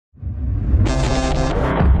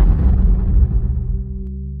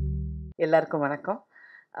எல்லாருக்கும் வணக்கம்.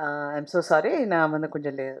 I'm so sorry. நான் வந்து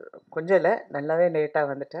கொஞ்சம் இல்லை, நல்லாவே லேட்டாக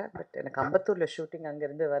வந்துட்டேன். பட் எனக்கு அம்பத்தூரில் ஷூட்டிங்,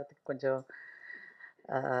 அங்கேருந்து வரதுக்கு கொஞ்சம்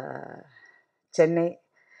சென்னை,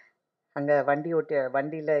 அங்கே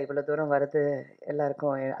வண்டியில் இவ்வளோ தூரம் வர்றது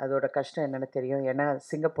எல்லாருக்கும் அதோட கஷ்டம் என்னென்னு தெரியும். ஏன்னா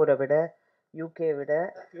சிங்கப்பூரை விட, யூகே விட,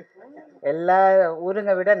 எல்லா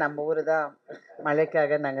ஊருங்க விட நம்ம ஊர் தான்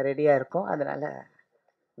மழைக்காக நாங்கள் ரெடியாக இருக்கோம். அதனால்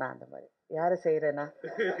நான் அந்த மாதிரி யாரை செய்கிறேன்னா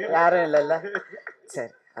யாரும் இல்லைல்ல.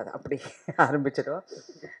 சரி, அது அப்படி ஆரம்பிச்சிடுவோம்.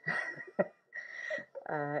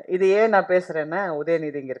 இது ஏன் நான் பேசுகிறேன்னா,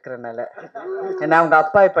 உதயநிதி இங்கே இருக்கிறனால. ஏன்னா அவங்க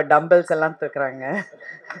அப்பா இப்போ டம்பிள்ஸ் எல்லாம் தூக்குறாங்க.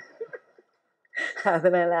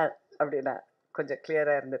 அதனால் அப்படி நான் கொஞ்சம்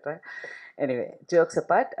கிளியராக இருந்துட்டேன். எனிவே, ஜோக்ஸ்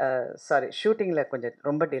அப்பார்ட், சாரி, ஷூட்டிங்கில் கொஞ்சம்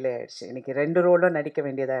ரொம்ப டிலே ஆகிடுச்சு. இன்றைக்கி 2 ரோலும் நடிக்க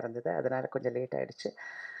வேண்டியதாக இருந்தது. அதனால் கொஞ்சம் லேட் ஆகிடுச்சு.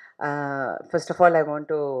 First of all, I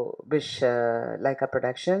want to wish Lyca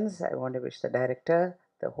productions, I want to wish the director,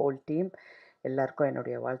 the whole team, எல்லாருக்கும்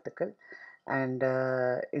என்னுடைய வாழ்த்துக்கள். அண்ட்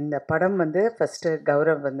இந்த படம் வந்து ஃபஸ்ட்டு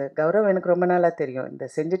கௌரவ் எனக்கு ரொம்ப நாளாக தெரியும். இந்த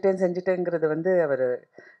செஞ்சுட்டேங்கிறது வந்து அவர்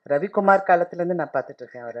ரவிக்குமார் காலத்துலேருந்து நான்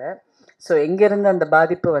பார்த்துட்ருக்கேன் அவரை. ஸோ எங்கேருந்து அந்த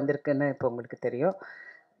பாதிப்பு வந்திருக்குன்னு இப்போ உங்களுக்கு தெரியும்.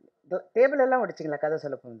 டேபிள் எல்லாம் உடைச்சிங்களா கதை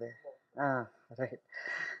சொல்ல போகுது? ரைட்.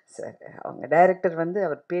 சரி, அவங்க டைரக்டர் வந்து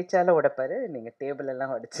அவர் பேச்சால் உடைப்பார், நீங்கள் டேபிள்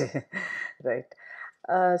எல்லாம் உடைச்சு. ரைட்.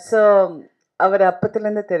 ஸோ அவர்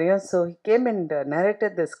அப்பத்துலேருந்து தெரியும். So he came and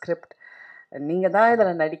narrated the script. நீங்கள் தான்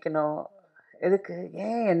இதில் நடிக்கணும். எதுக்கு,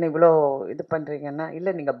 ஏன் என்ன இவ்வளோ இது பண்ணுறீங்கன்னா,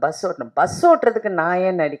 இல்லை நீங்கள் பஸ் ஓட்டுறதுக்கு நான்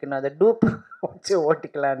ஏன் நடிக்கணும், அதை டூப் வச்சு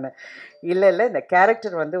ஓட்டிக்கலான்னு. இல்லை இந்த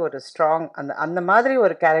கேரக்டர் வந்து ஒரு ஸ்ட்ராங், அந்த மாதிரி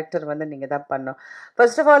ஒரு கேரக்டர் வந்து நீங்கள் தான் பண்ணணும்.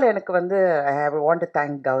 ஃபர்ஸ்ட் ஆஃப் ஆல் எனக்கு வந்து I have want to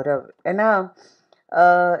thank Gaurav. ஏன்னா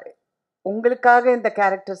உங்களுக்காக இந்த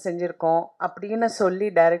கேரக்டர் செஞ்சுருக்கோம் அப்படின்னு சொல்லி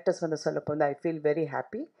டைரக்டர்ஸ் வந்து சொல்ல போது I feel very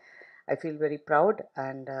happy, I feel very proud.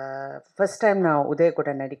 And first time நான் உதய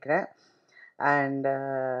கூட நடிக்கிறேன். அண்ட்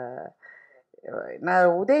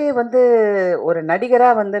நான் உதய் வந்து ஒரு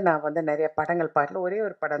நடிகராக வந்து நான் வந்து நிறைய படங்கள் பாடல, ஒரே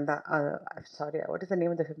ஒரு படம் தான். Sorry, what is the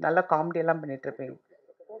name of the, நல்லா காமெடியெல்லாம் பண்ணிகிட்ருப்பீங்க.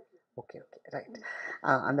 Okay, right.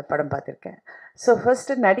 அந்த படம் பார்த்துருக்கேன். ஸோ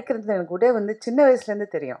ஃபர்ஸ்ட்டு நடிக்கிறது எனக்கு உதய் வந்து சின்ன வயசுலேருந்து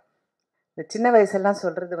தெரியும். இந்த சின்ன வயசெல்லாம்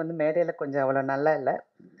சொல்கிறது வந்து மேடையில் கொஞ்சம் அவ்வளோ நல்லா இல்லை.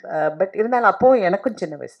 பட் இருந்தாலும் அப்போவும் எனக்கும்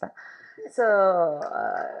சின்ன வயசு தான். ஸோ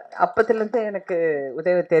அப்பத்துலேருந்து எனக்கு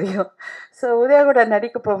உதவி தெரியும். ஸோ உதய கூட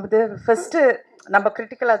நடிக்க போகும்போது ஃபஸ்ட்டு நம்ம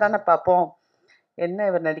கிரிட்டிக்கலாக தானே பார்ப்போம், என்ன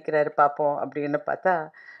இவர் நடிக்கிறாரு பார்ப்போம் அப்படின்னு பார்த்தா,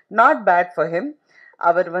 நாட் பேட் ஃபார் ஹிம்.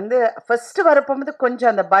 அவர் வந்து ஃபஸ்ட்டு வரப்போகும்போது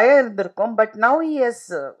கொஞ்சம் அந்த பயம் இருந்திருக்கும். பட் நவ் ஹி ஹஸ்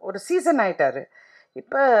ஒரு சீசன் ஆகிட்டார்.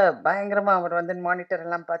 இப்போ பயங்கரமாக அவர் வந்து மானிட்டர்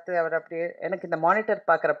எல்லாம் பார்த்து அவர் அப்படியே, எனக்கு இந்த மானிட்டர்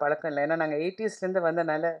பார்க்குற பழக்கம் இல்லை. ஏன்னா நாங்கள் 80ஸ்லேருந்து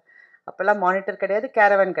வந்தனால அப்போல்லாம் மானிட்டர் கிடையாது,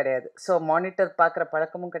 கேரவன் கிடையாது. ஸோ மானிட்டர் பார்க்குற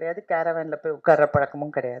பழக்கமும் கிடையாது, கேரவனில் போய் உட்கார்ற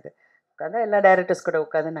பழக்கமும் கிடையாது. உட்காந்து எல்லா டைரக்டர்ஸ் கூட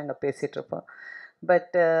உட்காந்து நாங்கள் பேசிகிட்ருப்போம்.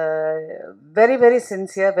 But very very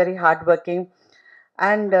sincere, very hard working.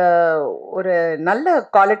 And ஒரு நல்ல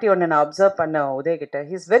குவாலிட்டி ஒன்று நான் அப்சர்வ் பண்ண உதயகிட்ட,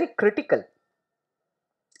 ஹி இஸ் வெரி கிரிட்டிக்கல்,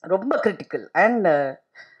 ரொம்ப critical. And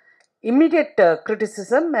immediate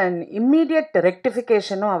criticism and immediate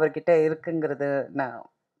ரெக்டிஃபிகேஷனும் அவர்கிட்ட இருக்குங்கிறது நான்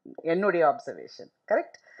என்னுடைய அப்சர்வேஷன்.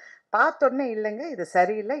 கரெக்ட். பார்த்தோன்னே இல்லைங்க இது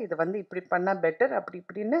சரியில்லை, இது வந்து இப்படி பண்ணால் பெட்டர், அப்படி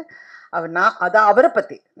இப்படின்னு நான் அதான் அவரை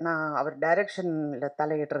பற்றி நான் அவர் டைரக்ஷனில்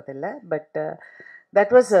தலையிடுறதில்லை. But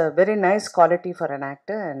that was a very nice quality for an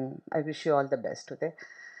actor. And I wish you all the best today.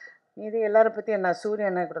 இது எல்லாரை பற்றி நான்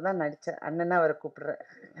சூரிய அண்ணா கூட தான் நடித்தேன், அண்ணனா அவரை கூப்பிடுறேன்.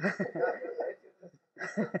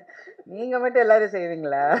 நீங்கள் மட்டும் எல்லோரும்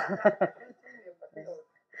செய்வீங்களா?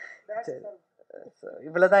 சரி, ஸோ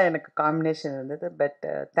இவ்வளோ தான் எனக்கு காம்பினேஷன் இருந்தது. But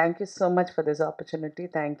thank you so much for this opportunity.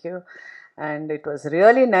 Thank you. And it was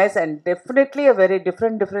really nice and definitely a very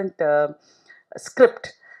different script.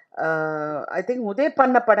 I think Uday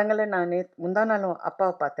பண்ண படங்களை நான் முந்தா நாளும்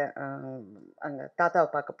அப்பாவை பார்த்தேன். அங்கே தாத்தாவை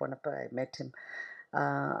பார்க்க போனப்போ ஐ மெட் ஹிம்.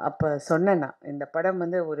 அப்போ சொன்னேன் நான், இந்த படம்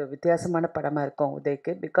வந்து ஒரு வித்தியாசமான படமாக இருக்கும்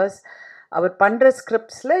உதய்க்கு. பிகாஸ் அவர் பண்ணுற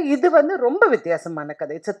ஸ்கிரிப்ட்ஸில் இது வந்து ரொம்ப வித்தியாசமான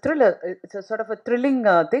கதை. It's a thriller, it's a sort of a thrilling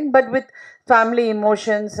thing, but with family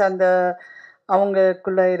emotions அந்த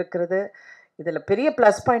அவங்களுக்குள்ளே இருக்கிறது. இதில் பெரிய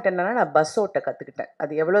ப்ளஸ் பாயிண்ட் என்னென்னா, நான் பஸ் ஓட்ட கற்றுக்கிட்டேன்.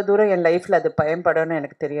 அது எவ்வளோ தூரம் என் லைஃப்பில் அது பயன்படும்னு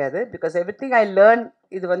எனக்கு தெரியாது. பிகாஸ் எவ்ரிதிங் ஐ லேர்ன்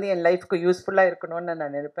இது வந்து என் லைஃப்க்கு யூஸ்ஃபுல்லாக இருக்கணும்னு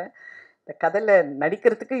நான் நினைப்பேன். இந்த கதையில்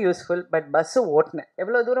நடிக்கிறதுக்கு யூஸ்ஃபுல். But bus ஓட்டினேன்.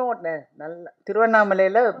 எவ்வளோ தூரம் ஓட்டினேன், நல்லா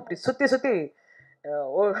திருவண்ணாமலையில் இப்படி சுற்றி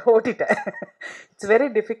ஓட்டிட்டேன். It's very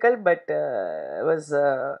difficult, but was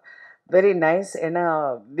very nice. ஏன்னா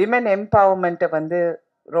விமன் எம்பவர்மெண்ட்டை வந்து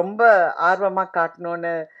ரொம்ப ஆர்வமாக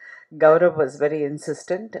காட்டணுன்னு கௌரவ் வாஸ் வெரி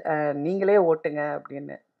இன்சிஸ்டன்ட். நீங்களே ஓட்டுங்க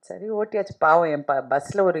அப்படின்னு. சரி, ஓட்டியாச்சு. பாவம், என்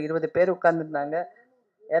பஸ்ஸில் ஒரு 20 பேர் உட்காந்துருந்தாங்க,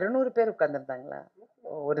 200 பேர் உட்காந்துருந்தாங்களா,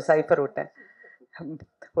 ஒரு சைஃபர் விட்டேன்.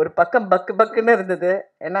 ஒரு பக்கம் பக்கு பக்குன்னு இருந்தது.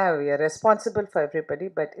 ஏன்னா we are responsible for everybody.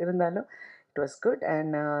 But இருந்தாலும் it was good.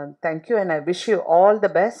 And thank you. And I wish you all the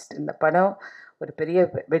best. இந்த படம் ஒரு பெரிய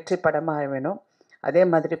வெற்றி படமாக வேணும். அதே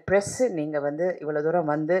மாதிரி ப்ரெஸ்ஸு, நீங்கள் வந்து இவ்வளோ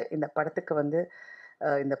தூரம் வந்து இந்த படத்துக்கு வந்து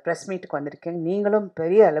இந்த ப்ரெஸ் மீட்டுக்கு வந்திருக்கீங்க. நீங்களும்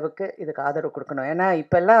பெரிய அளவுக்கு இதுக்கு ஆதரவு கொடுக்கணும். ஏன்னா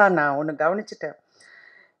இப்போல்லாம் நான் ஒன்று கவனிச்சிட்டேன்.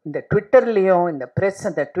 இந்த ட்விட்டர்லேயும் இந்த ப்ரெஸ்,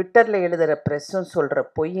 அந்த ட்விட்டரில் எழுதுகிற ப்ரெஸ்ஸும் சொல்கிற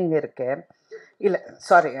பொய்யுங்க இருக்க, இல்லை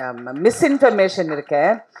சாரி மிஸ்இன்ஃபர்மேஷன் இருக்க.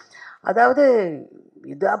 அதாவது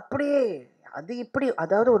இது அப்படியே அது இப்படி,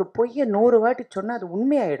 அதாவது ஒரு பொய்யை 100 வாட்டி சொன்னால் அது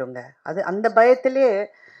உண்மையாயிடுங்க. அது அந்த பயத்திலே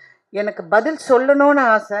எனக்கு பதில் சொல்லணும்னு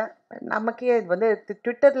ஆசை. நமக்கே இது வந்து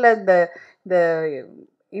ட்விட்டரில் இந்த இந்த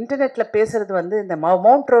இன்டர்நெட்டில் பேசுகிறது வந்து இந்த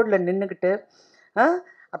மவுண்ட் ரோட்டில் நின்றுக்கிட்டு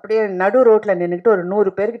அப்படியே நடு ரோட்டில் நின்றுக்கிட்டு ஒரு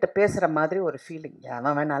 100 பேர்கிட்ட பேசுகிற மாதிரி ஒரு ஃபீலிங்.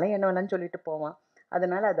 எவன் வேணாலும் என்ன வேணாலும் சொல்லிட்டு போவான்.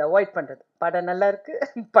 அதனால் அதை அவாய்ட் பண்ணுறது. படம் நல்லா இருக்குது,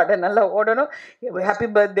 படம் நல்லா ஓடணும், ஹாப்பி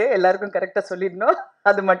பர்த்டே எல்லாருக்கும் கரெக்டாக சொல்லிடணும்,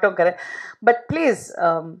 அது மட்டும் கரெக்ட். பட் ப்ளீஸ்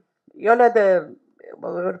எவ்வளோ அது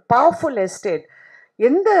ஒரு பவர்ஃபுல் எஸ்டேட்.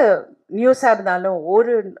 எந்த நியூஸாக இருந்தாலும்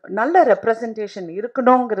ஒரு நல்ல ரெப்ரசன்டேஷன்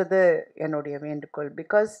இருக்கணுங்கிறது என்னுடைய வேண்டுகோள்.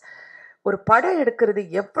 பிகாஸ் ஒரு படம் எடுக்கிறது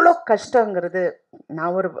எவ்வளோ கஷ்டங்கிறது,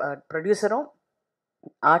 நான் ஒரு ப்ரொடியூசரும்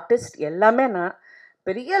ஆர்டிஸ்ட் எல்லாமே நான்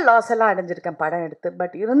பெரிய லாஸ் எல்லாம் அடைஞ்சிருக்கேன் படம் எடுத்து.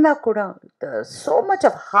 பட் இருந்தால் கூட so much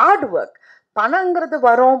of hard work. பணங்கிறது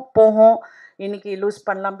வரும் போகும், இன்றைக்கி லூஸ்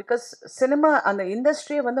பண்ணலாம். பிகாஸ் சினிமா அந்த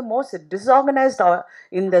இண்டஸ்ட்ரியை வந்து most disorganised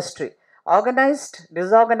industry. Organised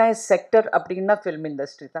disorganised sector அப்படின்னா ஃபில்ம்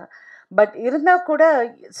இண்டஸ்ட்ரி தான். பட் இருந்தால் கூட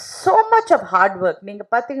so much of hard work.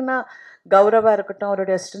 நீங்கள் பார்த்தீங்கன்னா கௌரவாக இருக்கட்டும்,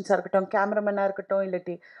 அவருடைய அசிஸ்டன்ஸாக இருக்கட்டும், கேமராமேனாக இருக்கட்டும்,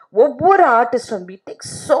 இல்லாட்டி ஒவ்வொரு ஆர்டிஸ்டும் we take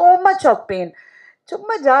so much of pain.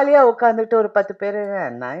 சும்மா ஜாலியாக உட்காந்துட்டு ஒரு 10 பேர்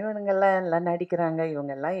என்ன இவனுங்கெல்லாம் எல்லாம் நடிக்கிறாங்க,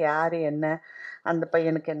 இவங்கெல்லாம் யார் என்ன, அந்த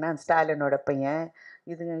பையனுக்கு என்ன ஸ்டாலினோட பையன்,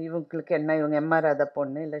 இவங்களுக்கு என்ன, இவங்க எம்ஆர் ராதா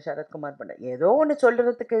பொண்ணு இல்லை சரத்குமார் பொண்ணு, ஏதோ ஒன்று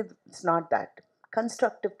சொல்கிறதுக்கு. It's not that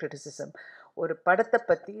constructive criticism. ஒரு படத்தை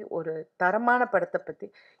பற்றி, ஒரு தரமான படத்தை பற்றி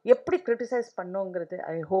எப்படி criticise பண்ணோங்கிறது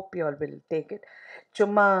I hope you all will take it.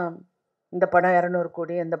 சும்மா இந்த படம் 200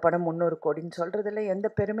 கோடி, இந்த படம் 300 கோடின்னு சொல்கிறதுல எந்த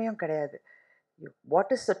பெருமையும் கிடையாது.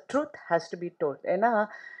 What is the truth has to be told. ஏன்னா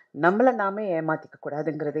நம்மளை நாமே ஏமாற்றிக்க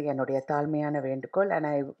கூடாதுங்கிறது என்னுடைய தாழ்மையான வேண்டுகோள். And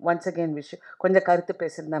I once again wish, கொஞ்சம் கருத்து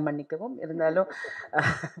பேசியிருந்தா மன்னிக்கவும். இருந்தாலும்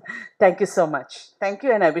thank you so much.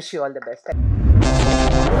 Thank you and I wish you all the best.